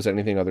if it was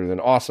anything other than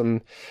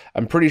awesome.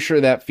 I'm pretty sure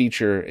that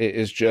feature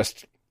is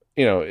just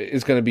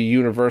is going to be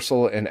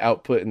universal and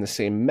output in the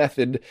same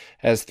method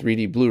as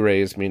 3D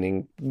Blu-rays,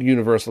 meaning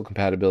universal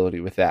compatibility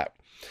with that.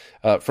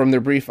 From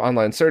their brief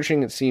online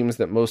searching, it seems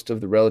that most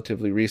of the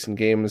relatively recent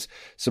games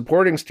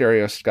supporting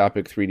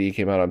stereoscopic 3D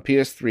came out on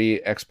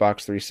PS3,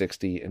 Xbox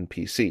 360, and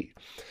PC.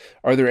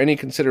 Are there any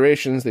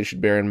considerations they should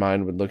bear in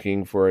mind when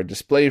looking for a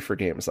display for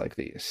games like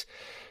these?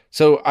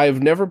 So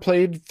I've never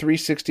played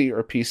 360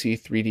 or PC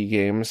 3D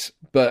games,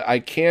 but I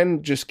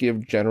can just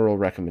give general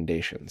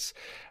recommendations.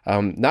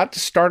 Not to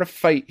start a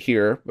fight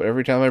here, but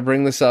every time I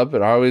bring this up,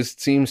 it always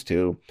seems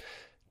to.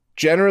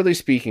 Generally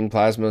speaking,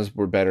 plasmas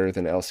were better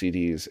than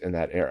LCDs in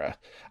that era.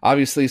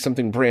 Obviously,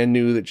 something brand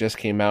new that just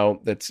came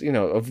out that's,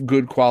 of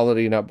good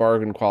quality, not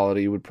bargain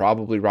quality, would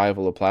probably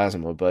rival a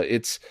plasma, but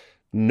it's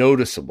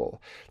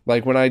noticeable.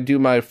 Like when I do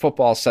my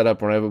football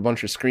setup, when I have a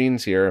bunch of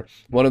screens here,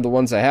 one of the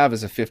ones I have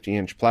is a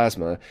 50-inch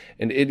plasma,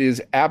 and it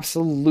is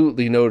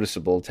absolutely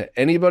noticeable to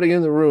anybody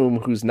in the room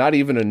who's not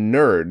even a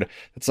nerd.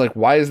 It's like,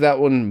 why is that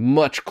one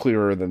much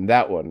clearer than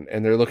that one?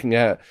 And they're looking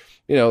at,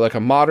 like a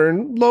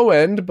modern,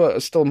 low-end,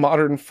 but still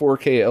modern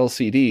 4K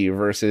LCD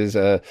versus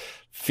a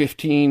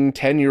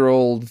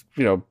 10-year-old,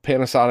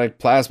 Panasonic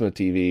plasma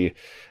TV.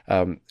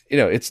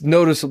 It's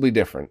noticeably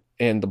different.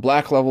 And the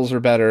black levels are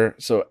better.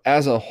 So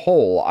as a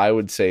whole, I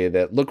would say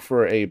that look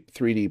for a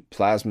 3D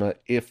plasma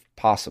if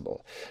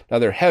possible. Now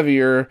they're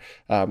heavier.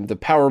 The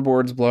power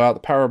boards blow out. The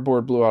power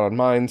board blew out on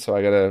mine, so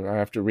I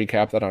have to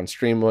recap that on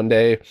stream one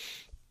day.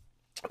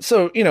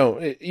 So,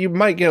 you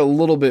might get a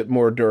little bit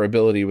more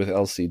durability with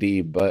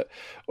LCD, but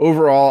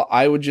overall,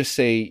 I would just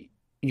say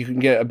you can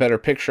get a better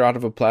picture out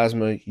of a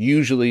plasma.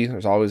 Usually,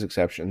 there's always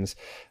exceptions.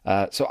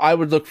 So I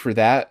would look for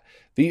that.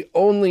 The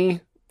only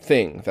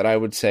thing that I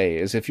would say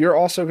is if you're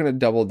also going to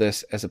double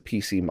this as a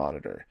PC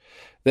monitor,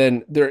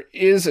 then there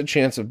is a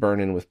chance of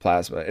burn-in with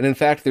plasma. And in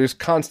fact, there's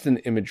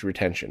constant image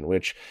retention,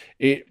 which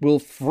it will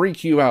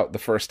freak you out the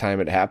first time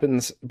it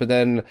happens. But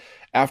then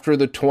after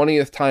the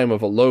 20th time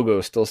of a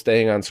logo still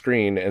staying on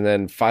screen, and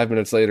then 5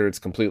 minutes later it's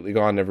completely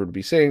gone, never to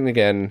be seen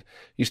again,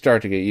 you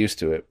start to get used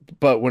to it.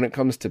 But when it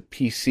comes to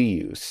PC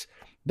use,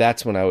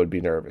 that's when I would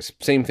be nervous.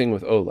 Same thing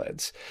with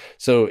OLEDs.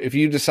 So if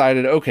you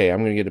decided, okay, I'm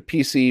going to get a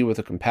PC with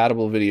a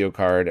compatible video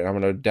card and I'm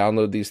going to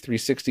download these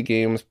 360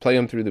 games, play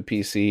them through the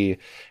PC,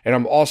 and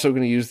I'm also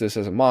going to use this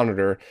as a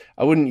monitor,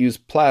 I wouldn't use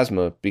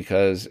plasma,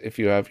 because if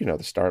you have,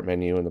 the start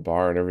menu and the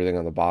bar and everything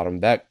on the bottom,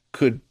 that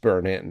could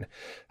burn in.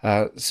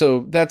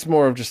 So that's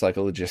more of just like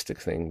a logistic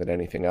thing than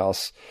anything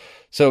else.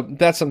 So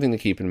that's something to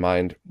keep in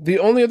mind. The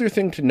only other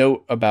thing to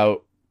note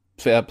about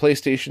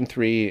PlayStation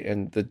 3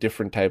 and the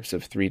different types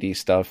of 3D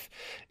stuff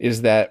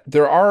is that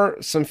there are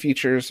some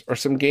features or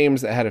some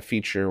games that had a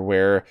feature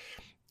where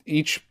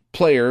each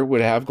player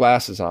would have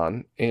glasses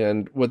on,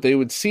 and what they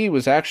would see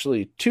was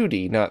actually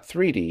 2D, not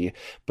 3D,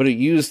 but it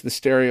used the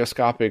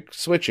stereoscopic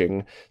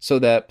switching so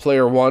that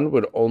player 1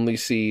 would only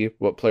see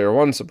what player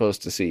 1's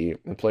supposed to see,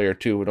 and player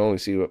 2 would only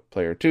see what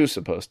player 2's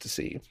supposed to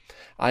see.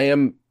 I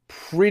am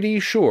pretty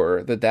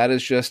sure that that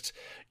is just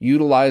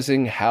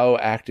utilizing how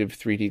active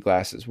 3D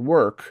glasses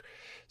work.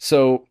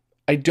 So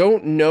I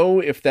don't know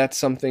if that's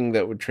something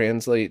that would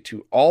translate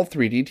to all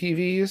 3D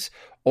TVs,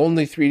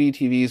 only 3D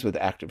TVs with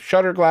active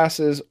shutter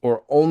glasses,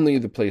 or only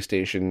the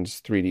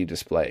PlayStation's 3D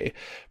display.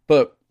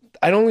 But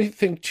I only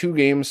think 2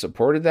 games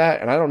supported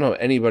that, and I don't know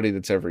anybody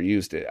that's ever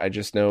used it. I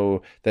just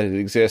know that it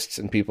exists,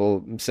 and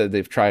people said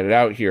they've tried it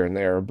out here and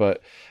there,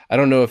 but I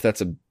don't know if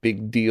that's a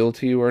big deal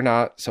to you or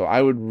not. So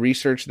I would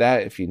research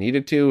that if you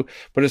needed to.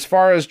 But as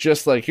far as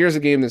just like, here's a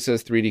game that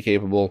says 3D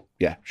capable,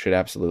 yeah, should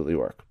absolutely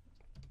work.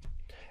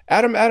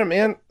 Adam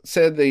Ant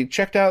said they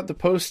checked out the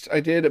post I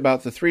did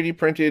about the 3D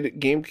printed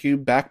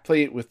GameCube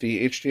backplate with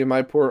the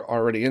HDMI port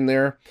already in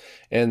there,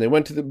 and they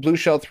went to the Blue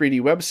Shell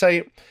 3D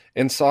website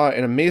and saw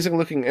an amazing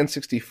looking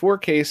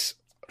N64 case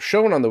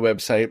shown on the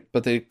website,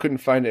 but they couldn't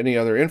find any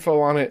other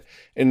info on it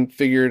and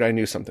figured I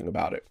knew something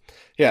about it.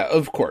 Yeah,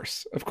 of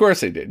course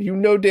I did. You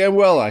know damn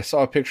well I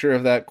saw a picture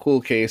of that cool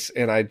case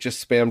and I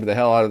just spammed the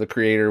hell out of the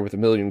creator with a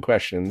million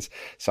questions.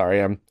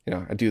 Sorry,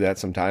 I do that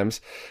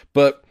sometimes,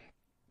 but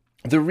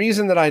the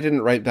reason that I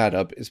didn't write that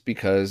up is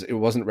because it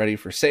wasn't ready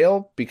for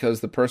sale,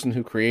 because the person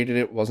who created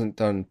it wasn't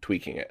done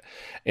tweaking it.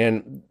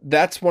 And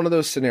that's one of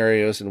those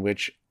scenarios in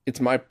which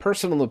it's my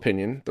personal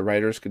opinion. The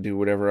writers could do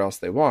whatever else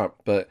they want,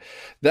 but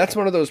that's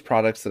one of those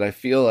products that I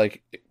feel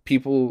like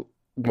people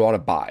want to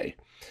buy.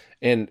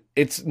 And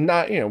it's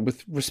not,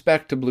 with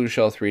respect to Blue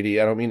Shell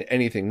 3D, I don't mean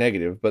anything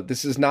negative, but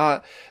this is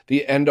not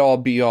the end-all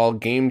be-all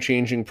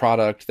game-changing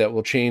product that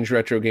will change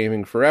retro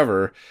gaming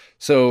forever.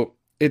 So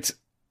it's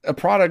a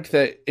product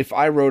that if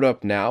I wrote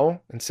up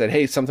now and said,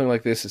 hey, something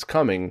like this is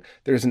coming,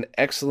 there's an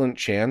excellent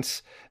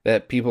chance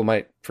that people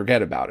might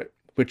forget about it,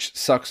 which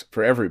sucks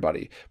for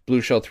everybody. Blue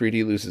Shell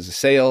 3D loses a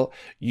sale.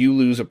 You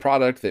lose a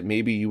product that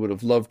maybe you would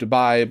have loved to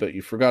buy, but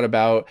you forgot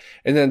about.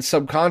 And then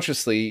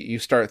subconsciously, you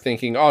start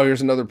thinking, oh,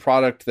 here's another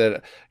product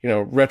that,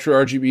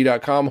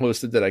 RetroRGB.com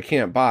hosted that I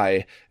can't buy.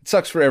 It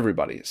sucks for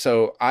everybody.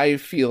 So I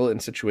feel in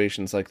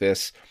situations like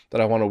this that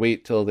I want to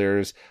wait till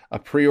there's a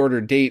pre-order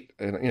date,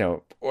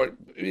 or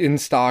in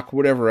stock,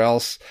 whatever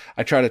else.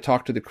 I try to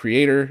talk to the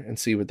creator and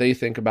see what they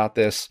think about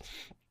this.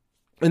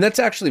 And that's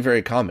actually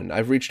very common.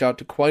 I've reached out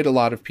to quite a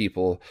lot of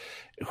people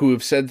who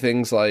have said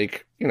things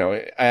like,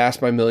 I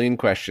asked my million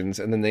questions,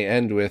 and then they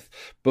end with,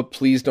 but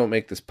please don't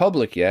make this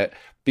public yet,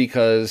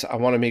 because I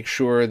want to make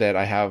sure that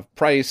I have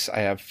price, I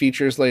have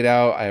features laid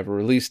out, I have a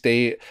release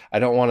date. I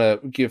don't want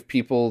to give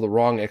people the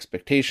wrong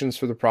expectations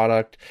for the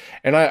product.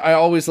 And I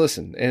always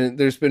listen. And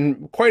there's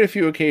been quite a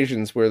few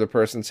occasions where the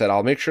person said,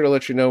 I'll make sure to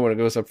let you know when it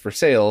goes up for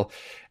sale.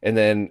 And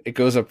then it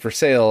goes up for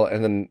sale,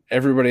 and then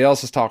everybody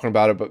else is talking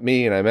about it but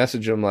me, and I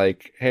message them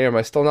like, hey, am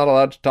I still not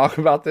allowed to talk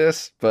about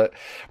this? But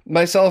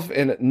myself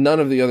and none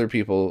of the other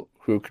people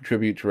who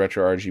contribute to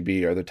Retro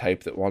RGB are the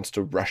type that wants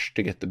to rush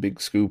to get the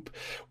big scoop.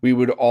 We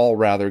would all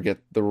rather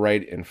get the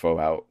right info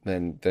out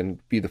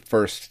than be the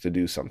first to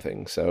do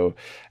something. So,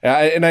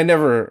 I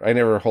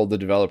never hold the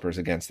developers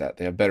against that.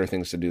 They have better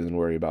things to do than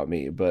worry about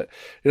me. But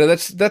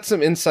that's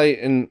some insight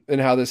in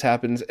how this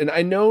happens. And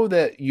I know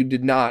that you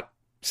did not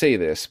say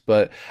this,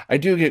 but I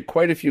do get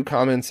quite a few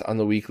comments on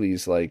the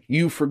weeklies like,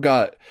 you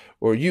forgot,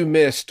 or you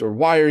missed, or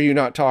why are you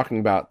not talking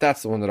about?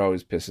 That's the one that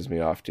always pisses me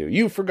off too.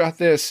 You forgot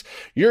this.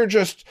 You're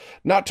just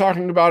not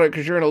talking about it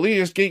because you're an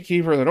elitist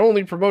gatekeeper that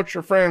only promotes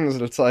your friends.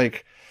 And it's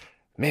like,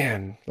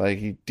 man,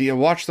 like, do you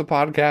watch the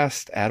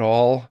podcast at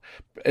all?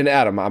 And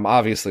Adam, I'm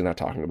obviously not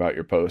talking about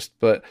your post,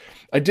 but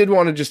I did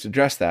want to just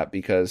address that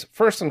because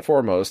first and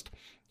foremost,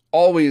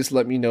 always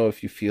let me know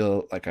if you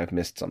feel like I've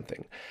missed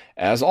something.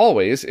 As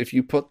always, if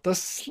you put the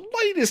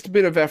slightest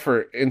bit of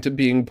effort into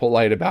being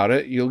polite about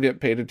it, you'll get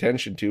paid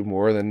attention to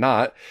more than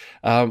not.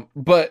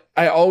 But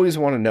I always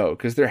want to know,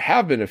 because there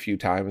have been a few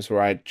times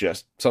where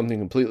something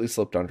completely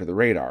slipped under the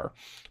radar.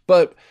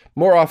 But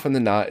more often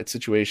than not, it's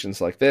situations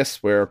like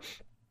this where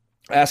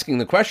Asking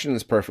the question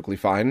is perfectly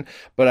fine,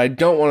 but I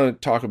don't want to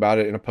talk about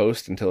it in a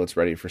post until it's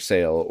ready for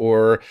sale.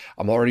 Or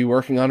I'm already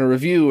working on a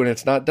review and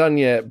it's not done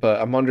yet,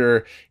 but I'm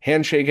under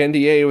handshake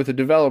NDA with the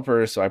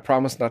developer, so I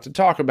promise not to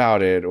talk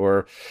about it.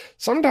 Or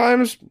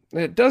sometimes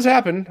it does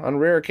happen on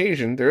rare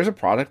occasion. There is a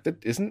product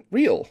that isn't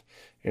real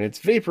and it's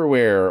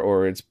vaporware,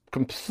 or it's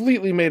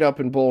completely made up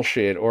and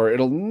bullshit, or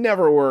it'll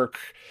never work.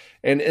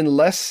 And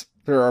unless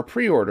there are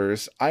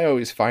pre-orders, I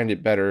always find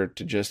it better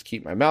to just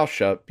keep my mouth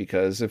shut,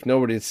 because if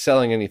nobody's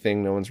selling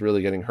anything, no one's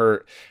really getting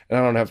hurt, and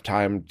I don't have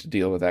time to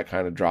deal with that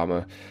kind of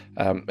drama.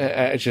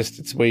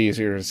 It's way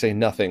easier to say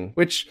nothing,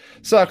 which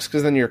sucks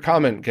because then your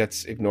comment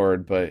gets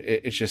ignored, but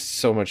it's just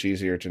so much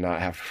easier to not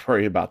have to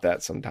worry about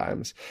that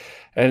sometimes.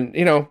 And,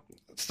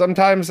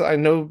 sometimes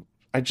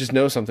I just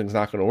know something's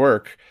not going to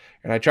work,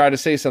 and I try to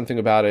say something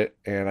about it,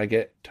 and I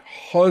get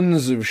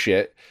tons of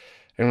shit.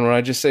 And when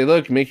I just say,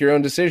 look, make your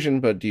own decision,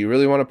 but do you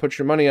really want to put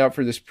your money out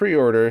for this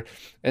pre-order?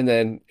 And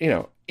then,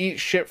 eat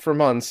shit for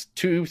months,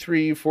 2,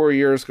 3, 4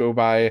 years go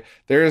by,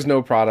 there is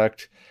no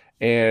product,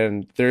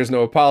 and there's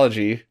no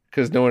apology,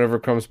 because no one ever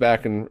comes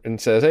back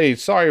and says, hey,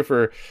 sorry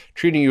for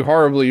treating you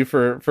horribly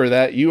for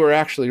that. You were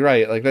actually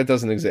right. Like, that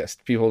doesn't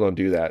exist. People don't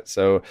do that.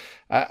 So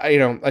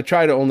I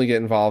try to only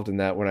get involved in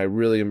that when I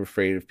really am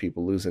afraid of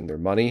people losing their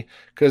money,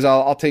 because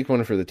I'll take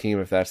one for the team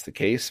if that's the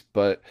case.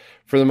 But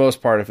for the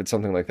most part, if it's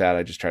something like that,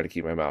 I just try to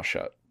keep my mouth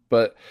shut.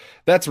 But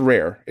that's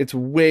rare. It's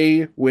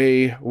way,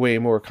 way, way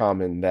more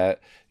common that,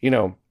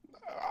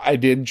 I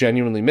did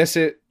genuinely miss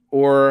it,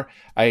 or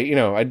I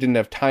didn't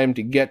have time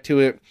to get to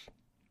it.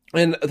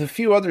 And the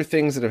few other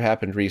things that have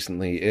happened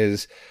recently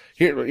is,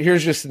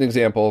 here's just an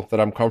example that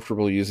I'm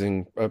comfortable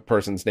using a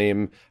person's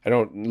name. I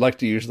don't like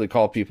to usually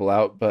call people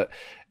out, but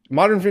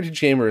Modern Vintage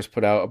Gamer has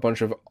put out a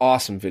bunch of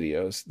awesome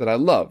videos that I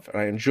love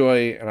and I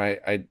enjoy, and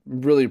I'm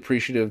really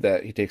appreciative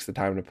that he takes the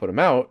time to put them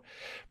out.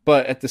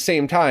 But at the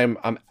same time,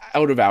 I'm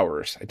out of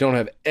hours. I don't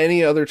have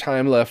any other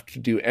time left to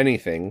do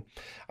anything.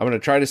 I'm going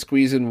to try to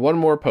squeeze in one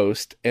more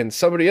post, and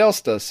somebody else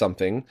does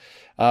something,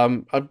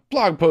 a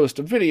blog post,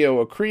 a video,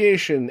 a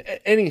creation,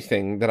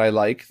 anything that I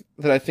like,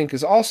 that I think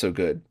is also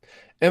good.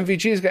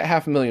 MVG's got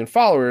 500,000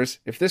 followers.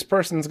 If this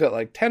person's got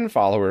like 10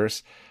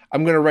 followers,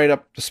 I'm going to write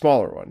up the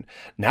smaller one.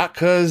 Not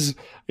because,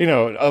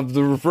 of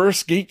the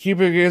reverse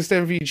gatekeeping against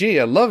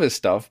MVG. I love his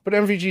stuff, but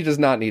MVG does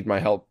not need my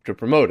help to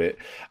promote it.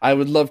 I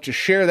would love to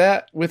share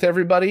that with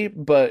everybody,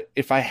 but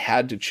if I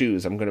had to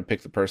choose, I'm going to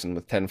pick the person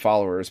with 10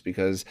 followers,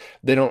 because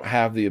they don't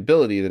have the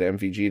ability that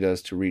MVG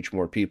does to reach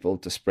more people,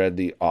 to spread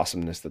the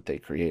awesomeness that they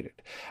created.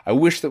 I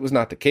wish that was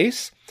not the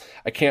case.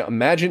 I can't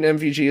imagine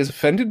MVG is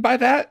offended by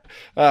that.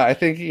 I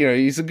think,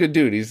 he's a good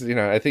dude.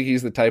 I think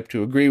he's the type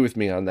to agree with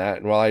me on that.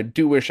 And while I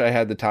do wish I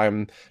had the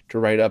time to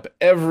write up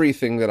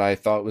everything that I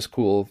thought was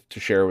cool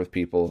to share with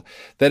people,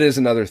 that is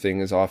another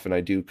thing, is often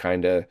I do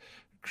kind of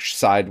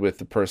side with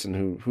the person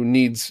who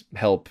needs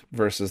help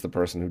versus the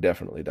person who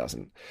definitely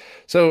doesn't.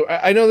 So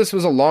I know this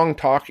was a long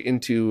talk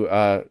into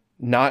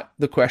not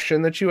the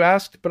question that you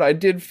asked, but I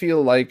did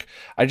feel like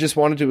I just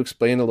wanted to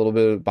explain a little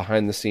bit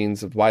behind the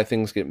scenes of why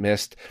things get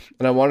missed.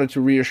 And I wanted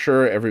to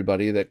reassure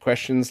everybody that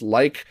questions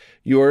like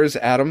yours,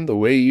 Adam, the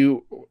way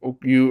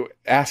you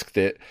asked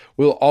it,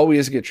 will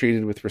always get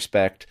treated with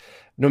respect,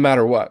 no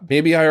matter what.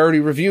 Maybe I already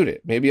reviewed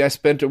it. Maybe I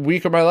spent a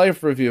week of my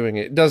life reviewing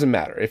it. It doesn't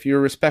matter. If you're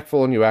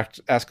respectful and you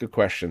ask a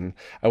question,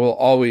 I will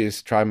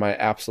always try my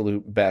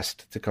absolute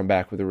best to come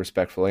back with a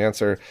respectful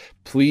answer.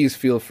 Please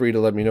feel free to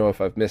let me know if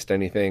I've missed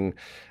anything.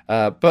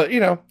 But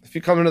if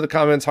you come into the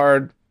comments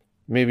hard,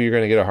 maybe you're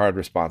going to get a hard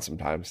response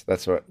sometimes.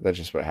 That's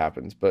just what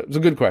happens. But it was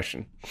a good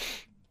question.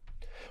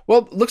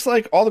 Well, looks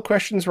like all the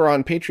questions were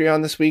on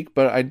Patreon this week,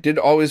 but I did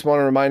always want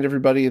to remind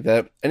everybody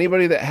that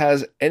anybody that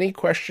has any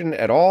question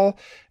at all,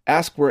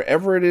 ask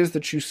wherever it is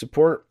that you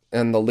support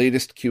and the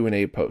latest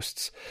Q&A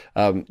posts.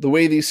 The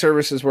way these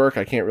services work,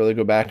 I can't really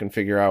go back and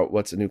figure out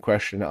what's a new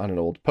question on an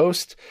old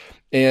post.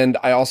 And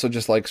I also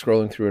just like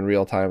scrolling through in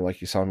real time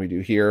like you saw me do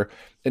here.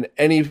 And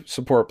any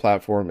support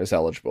platform is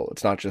eligible.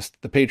 It's not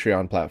just the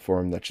Patreon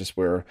platform. That's just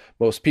where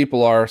most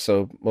people are.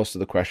 So most of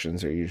the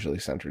questions are usually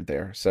centered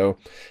there. So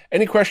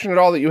any question at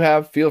all that you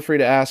have, feel free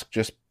to ask.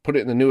 Just put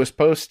it in the newest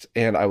post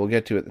and I will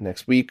get to it the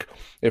next week.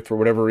 If for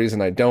whatever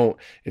reason I don't,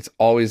 it's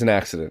always an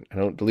accident. I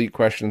don't delete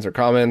questions or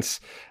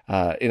comments.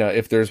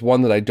 If there's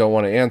one that I don't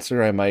want to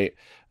answer, I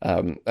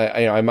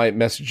might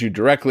message you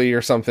directly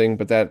or something,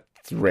 but that's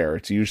rare.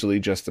 It's usually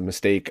just a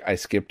mistake. I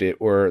skipped it,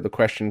 or the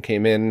question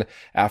came in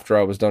after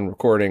I was done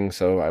recording,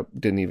 so I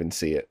didn't even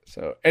see it.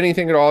 So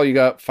anything at all you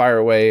got, fire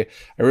away.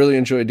 I really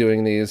enjoy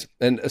doing these,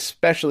 and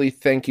especially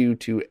thank you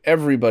to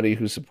everybody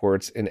who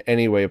supports in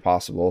any way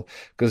possible,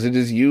 because it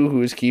is you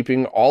who is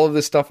keeping all of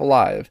this stuff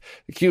alive.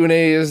 The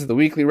Q&As, the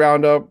weekly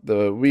roundup,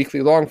 the weekly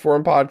long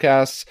form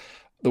podcasts,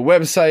 the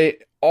website,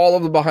 all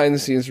of the behind the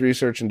scenes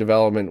research and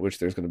development, which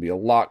there's going to be a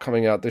lot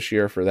coming out this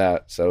year for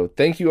that. So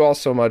thank you all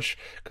so much,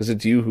 because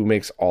it's you who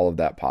makes all of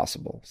that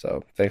possible.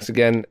 So thanks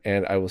again,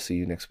 and I will see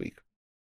you next week.